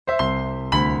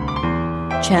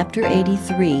Chapter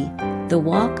 83, The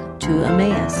Walk to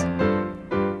Emmaus.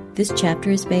 This chapter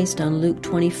is based on Luke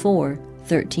 24,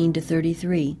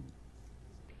 13-33.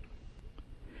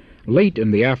 Late in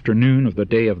the afternoon of the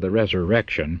day of the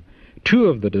resurrection, 2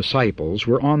 of the disciples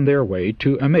were on their way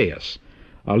to Emmaus,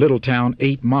 a little town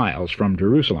 8 miles from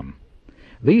Jerusalem.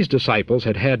 These disciples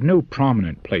had had no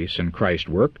prominent place in Christ's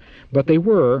work, but they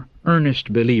were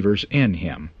earnest believers in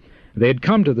him. They had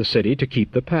come to the city to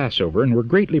keep the Passover and were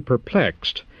greatly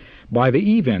perplexed by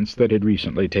the events that had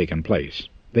recently taken place.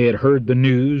 They had heard the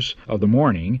news of the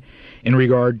morning in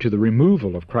regard to the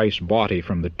removal of Christ's body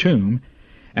from the tomb,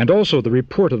 and also the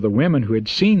report of the women who had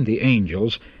seen the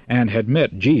angels and had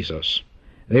met Jesus.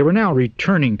 They were now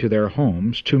returning to their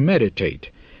homes to meditate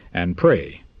and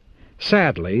pray.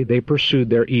 Sadly, they pursued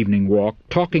their evening walk,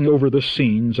 talking over the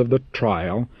scenes of the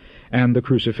trial and the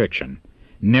crucifixion.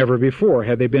 Never before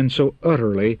had they been so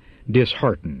utterly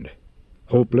disheartened.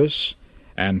 Hopeless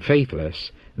and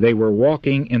faithless, they were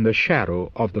walking in the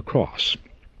shadow of the cross.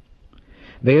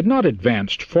 They had not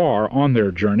advanced far on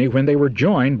their journey when they were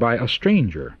joined by a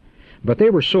stranger, but they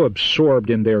were so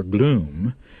absorbed in their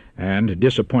gloom and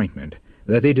disappointment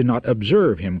that they did not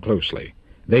observe him closely.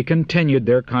 They continued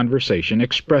their conversation,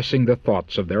 expressing the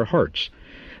thoughts of their hearts.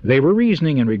 They were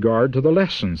reasoning in regard to the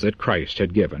lessons that Christ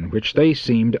had given, which they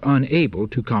seemed unable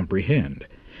to comprehend.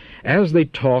 As they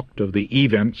talked of the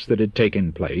events that had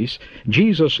taken place,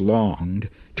 Jesus longed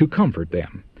to comfort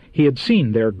them. He had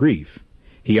seen their grief.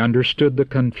 He understood the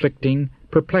conflicting,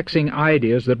 perplexing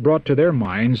ideas that brought to their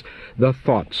minds the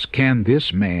thoughts, "Can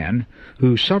this man,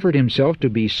 who suffered himself to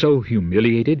be so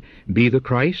humiliated, be the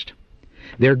Christ?"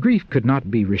 Their grief could not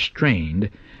be restrained,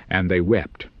 and they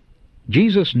wept.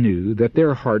 Jesus knew that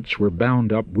their hearts were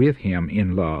bound up with him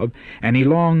in love, and he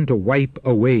longed to wipe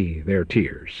away their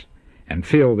tears and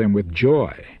fill them with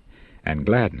joy and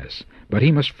gladness. But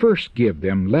he must first give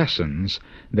them lessons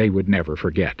they would never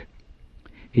forget.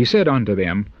 He said unto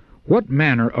them, "What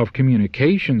manner of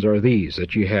communications are these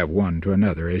that ye have one to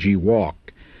another as ye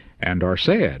walk, and are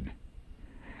sad?"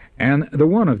 And the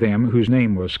one of them, whose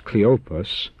name was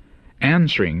Cleopas,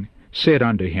 answering, said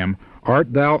unto him,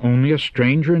 "Art thou only a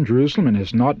stranger in Jerusalem, and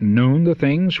hast not known the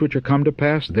things which are come to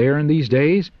pass there in these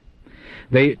days?"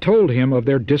 They told him of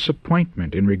their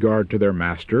disappointment in regard to their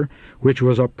master, which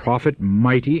was a prophet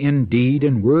mighty in deed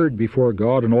and word before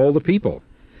God and all the people.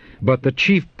 But the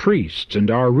chief priests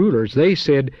and our rulers, they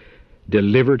said,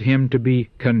 delivered him to be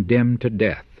condemned to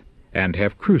death, and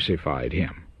have crucified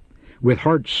him. With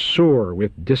hearts sore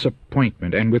with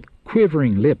disappointment, and with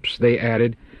quivering lips, they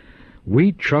added,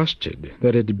 "We trusted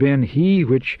that it had been he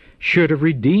which should have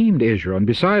redeemed Israel, and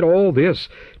beside all this,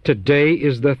 today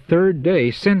is the 3rd day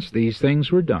since these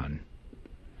things were done."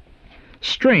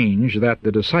 Strange that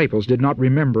the disciples did not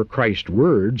remember Christ's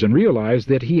words and realize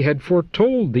that he had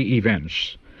foretold the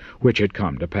events which had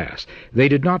come to pass. They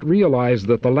did not realize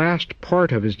that the last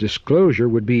part of his disclosure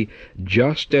would be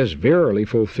just as verily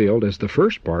fulfilled as the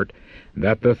first part,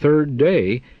 that the 3rd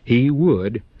day he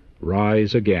would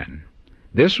rise again.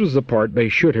 This was the part they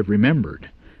should have remembered.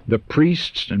 The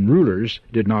priests and rulers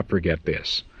did not forget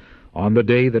this. On the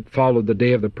day that followed the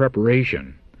day of the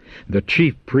preparation, the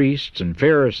chief priests and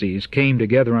Pharisees came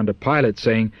together unto Pilate,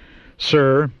 saying,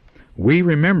 "Sir, we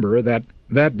remember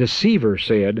that deceiver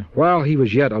said, while he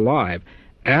was yet alive,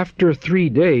 'After 3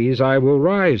 days I will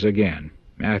rise again.'"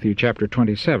 Matthew chapter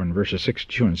 27, verses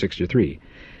 62 and 63.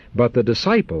 But the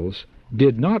disciples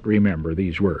did not remember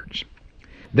these words.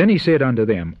 Then he said unto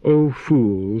them, "O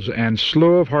fools, and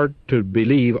slow of heart to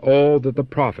believe all that the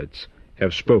prophets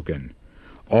have spoken.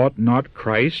 Ought not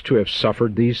Christ to have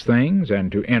suffered these things, and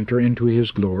to enter into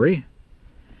his glory?"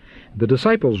 The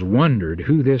disciples wondered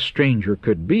who this stranger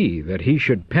could be, that he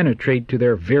should penetrate to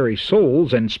their very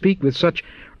souls and speak with such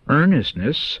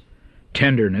earnestness,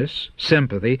 tenderness,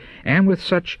 sympathy, and with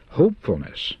such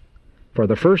hopefulness. For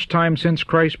the first time since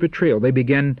Christ's betrayal, they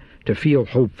began to feel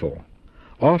hopeful.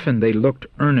 Often they looked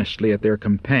earnestly at their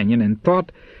companion and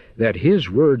thought that his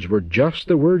words were just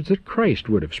the words that Christ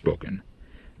would have spoken.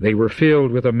 They were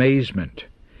filled with amazement,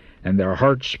 and their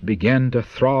hearts began to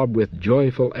throb with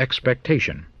joyful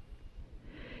expectation.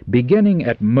 Beginning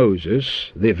at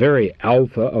Moses, the very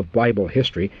alpha of Bible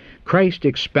history, Christ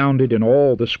expounded in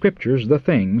all the Scriptures the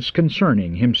things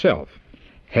concerning himself.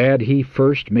 Had he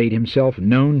first made himself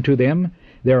known to them,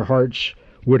 their hearts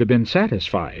would have been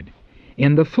satisfied.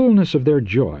 In the fullness of their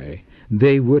joy,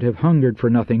 they would have hungered for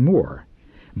nothing more.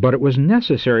 But it was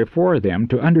necessary for them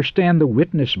to understand the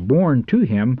witness borne to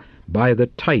him by the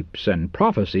types and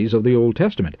prophecies of the Old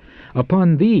Testament.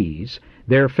 Upon these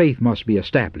their faith must be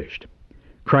established.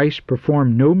 Christ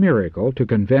performed no miracle to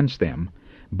convince them,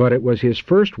 but it was his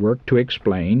first work to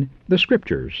explain the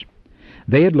Scriptures.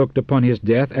 They had looked upon his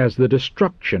death as the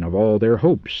destruction of all their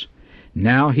hopes.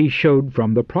 Now he showed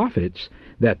from the prophets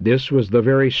that this was the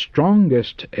very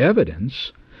strongest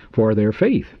evidence for their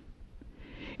faith.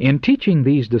 In teaching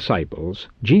these disciples,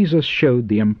 Jesus showed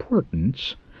the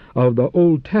importance of the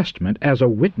Old Testament as a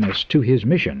witness to his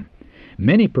mission.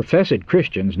 Many professed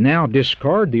Christians now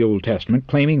discard the Old Testament,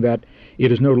 claiming that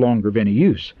it is no longer of any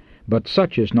use, but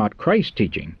such is not Christ's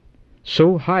teaching.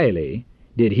 So highly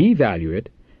did he value it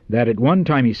that at one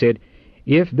time he said,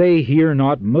 "If they hear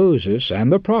not Moses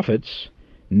and the prophets,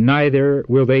 neither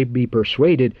will they be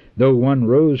persuaded, though one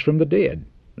rose from the dead."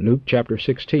 Luke chapter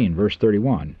 16, verse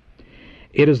 31.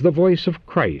 It is the voice of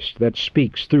Christ that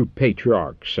speaks through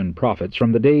patriarchs and prophets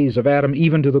from the days of Adam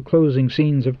even to the closing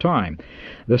scenes of time.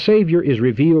 The Savior is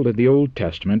revealed in the Old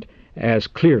Testament as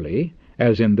clearly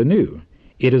as in the New.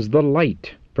 It is the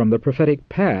light from the prophetic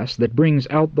past that brings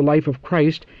out the life of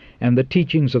Christ and the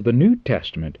teachings of the New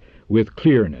Testament with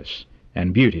clearness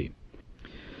and beauty.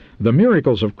 The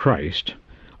miracles of Christ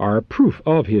are a proof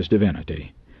of his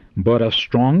divinity, but a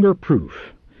stronger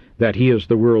proof that he is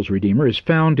the world's Redeemer is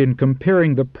found in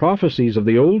comparing the prophecies of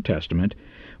the Old Testament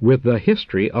with the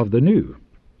history of the New.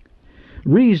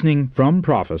 Reasoning from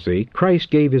prophecy,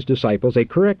 Christ gave his disciples a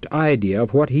correct idea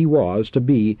of what he was to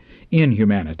be in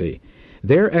humanity.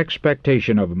 Their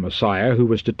expectation of a Messiah who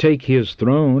was to take his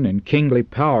throne and kingly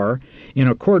power in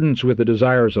accordance with the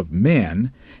desires of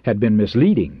men had been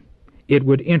misleading. It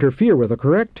would interfere with a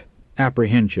correct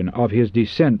apprehension of his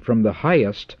descent from the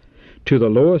highest to the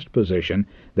lowest position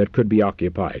that could be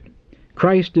occupied.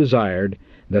 Christ desired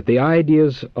that the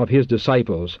ideas of his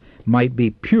disciples might be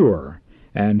pure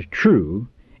and true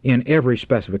in every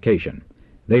specification.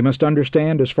 They must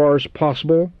understand as far as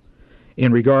possible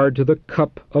in regard to the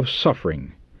cup of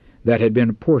suffering that had been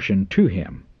apportioned to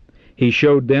him. He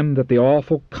showed them that the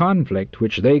awful conflict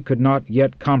which they could not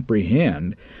yet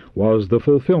comprehend was the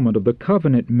fulfillment of the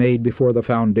covenant made before the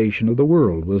foundation of the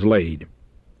world was laid.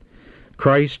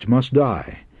 Christ must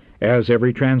die, as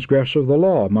every transgressor of the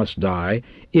law must die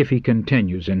if he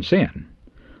continues in sin.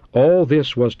 All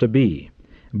this was to be,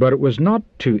 but it was not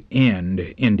to end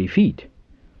in defeat,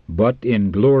 but in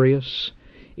glorious,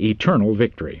 eternal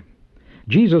victory.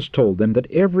 Jesus told them that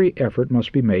every effort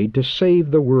must be made to save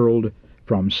the world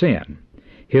from sin.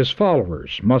 His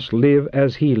followers must live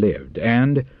as he lived,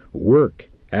 and work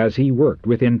as he worked,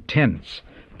 with intense,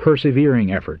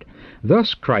 persevering effort.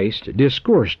 Thus Christ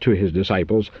discoursed to his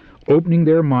disciples, opening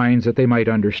their minds that they might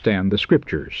understand the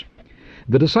Scriptures.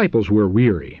 The disciples were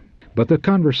weary, but the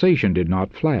conversation did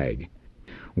not flag.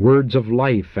 Words of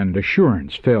life and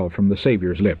assurance fell from the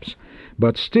Savior's lips,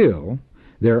 but still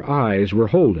their eyes were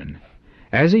holden.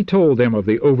 As he told them of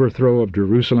the overthrow of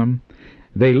Jerusalem,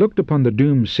 they looked upon the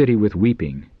doomed city with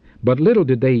weeping, but little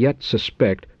did they yet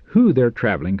suspect who their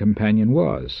traveling companion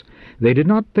was. They did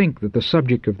not think that the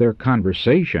subject of their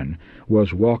conversation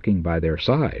was walking by their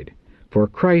side, for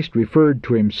Christ referred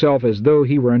to himself as though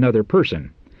he were another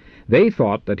person. They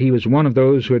thought that he was one of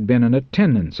those who had been in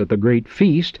attendance at the great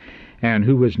feast and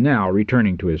who was now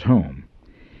returning to his home.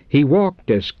 He walked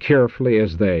as carefully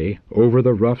as they over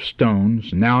the rough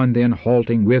stones, now and then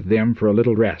halting with them for a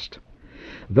little rest.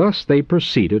 Thus they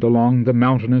proceeded along the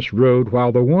mountainous road,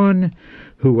 while the one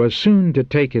who was soon to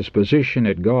take his position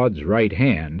at God's right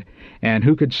hand, and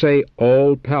who could say,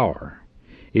 "All power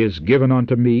is given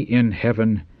unto me in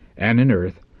heaven and in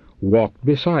earth," walked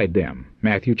beside them.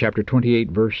 Matthew chapter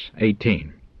 28, verse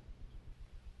 18.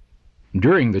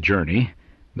 During the journey,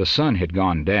 the sun had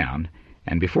gone down,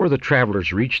 and before the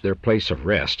travelers reached their place of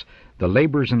rest, the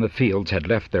laborers in the fields had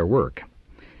left their work.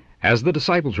 As the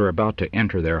disciples were about to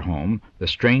enter their home, the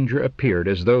stranger appeared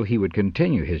as though he would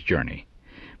continue his journey.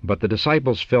 But the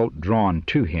disciples felt drawn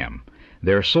to him.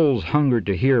 Their souls hungered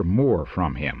to hear more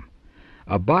from him.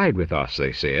 "Abide with us,"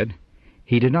 they said.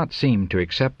 He did not seem to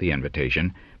accept the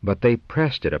invitation, but they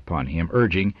pressed it upon him,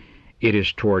 urging, "It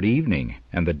is toward evening,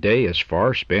 and the day is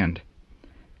far spent."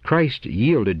 Christ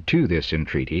yielded to this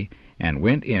entreaty, and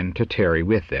went in to tarry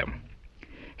with them.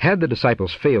 Had the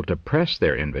disciples failed to press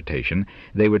their invitation,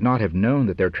 they would not have known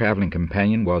that their traveling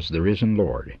companion was the risen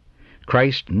Lord.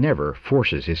 Christ never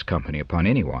forces his company upon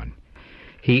anyone.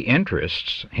 He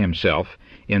interests himself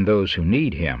in those who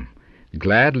need him.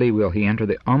 Gladly will he enter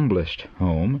the humblest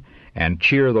home and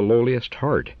cheer the lowliest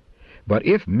heart. But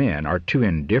if men are too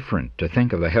indifferent to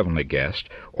think of the heavenly guest,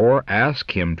 or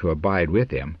ask him to abide with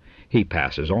them, he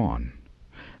passes on.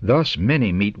 Thus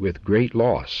many meet with great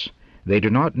loss. They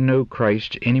do not know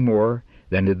Christ any more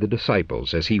than did the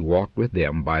disciples as he walked with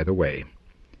them by the way.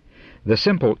 The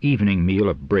simple evening meal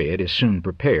of bread is soon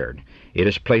prepared. It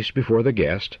is placed before the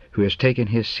guest, who has taken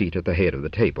his seat at the head of the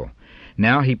table.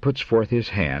 Now he puts forth his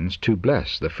hands to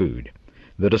bless the food.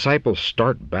 The disciples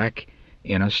start back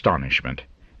in astonishment.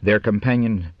 Their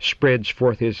companion spreads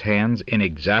forth his hands in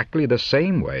exactly the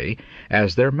same way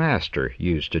as their master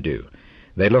used to do.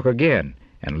 They look again,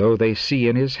 and lo, they see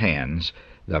in his hands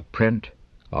the print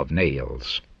of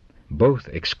nails. Both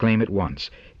exclaim at once,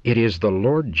 "It is the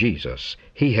Lord Jesus!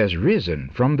 He has risen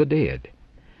from the dead!"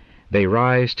 They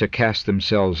rise to cast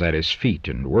themselves at his feet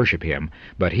and worship him,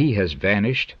 but he has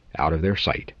vanished out of their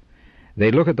sight.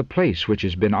 They look at the place which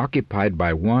has been occupied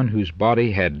by one whose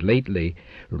body had lately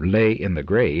lay in the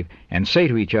grave, and say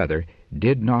to each other,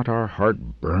 "Did not our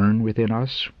heart burn within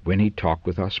us when he talked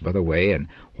with us by the way, and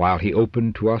while he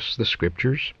opened to us the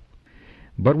Scriptures?"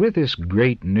 But with this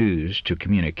great news to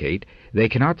communicate, they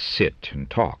cannot sit and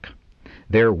talk.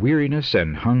 Their weariness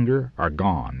and hunger are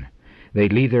gone. They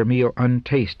leave their meal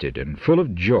untasted, and full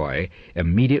of joy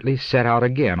immediately set out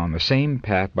again on the same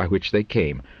path by which they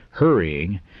came,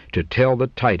 hurrying to tell the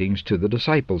tidings to the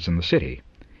disciples in the city.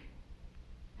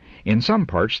 In some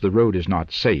parts the road is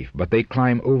not safe, but they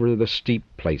climb over the steep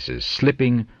places,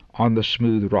 slipping on the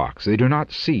smooth rocks. They do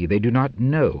not see, they do not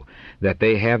know, that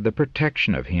they have the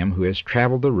protection of him who has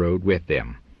traveled the road with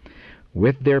them.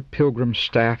 With their pilgrim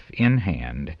staff in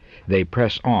hand, they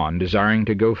press on, desiring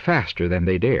to go faster than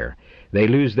they dare. They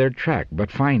lose their track,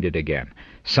 but find it again.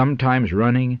 Sometimes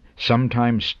running,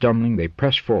 sometimes stumbling, they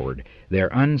press forward, their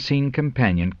unseen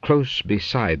companion close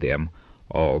beside them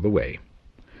all the way.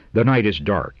 The night is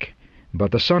dark,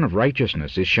 but the sun of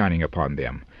righteousness is shining upon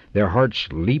them. Their hearts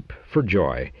leap for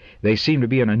joy. They seem to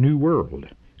be in a new world.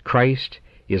 Christ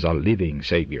is a living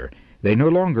Savior. They no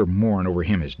longer mourn over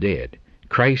him as dead.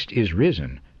 Christ is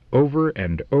risen. Over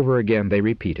and over again they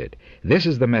repeat it. This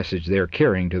is the message they are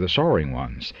carrying to the sorrowing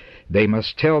ones. They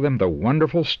must tell them the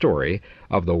wonderful story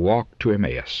of the walk to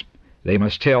Emmaus. They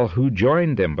must tell who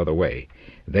joined them by the way.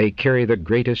 They carry the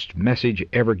greatest message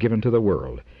ever given to the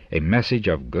world, a message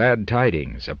of glad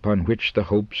tidings upon which the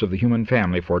hopes of the human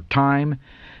family for time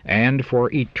and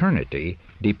for eternity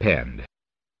depend.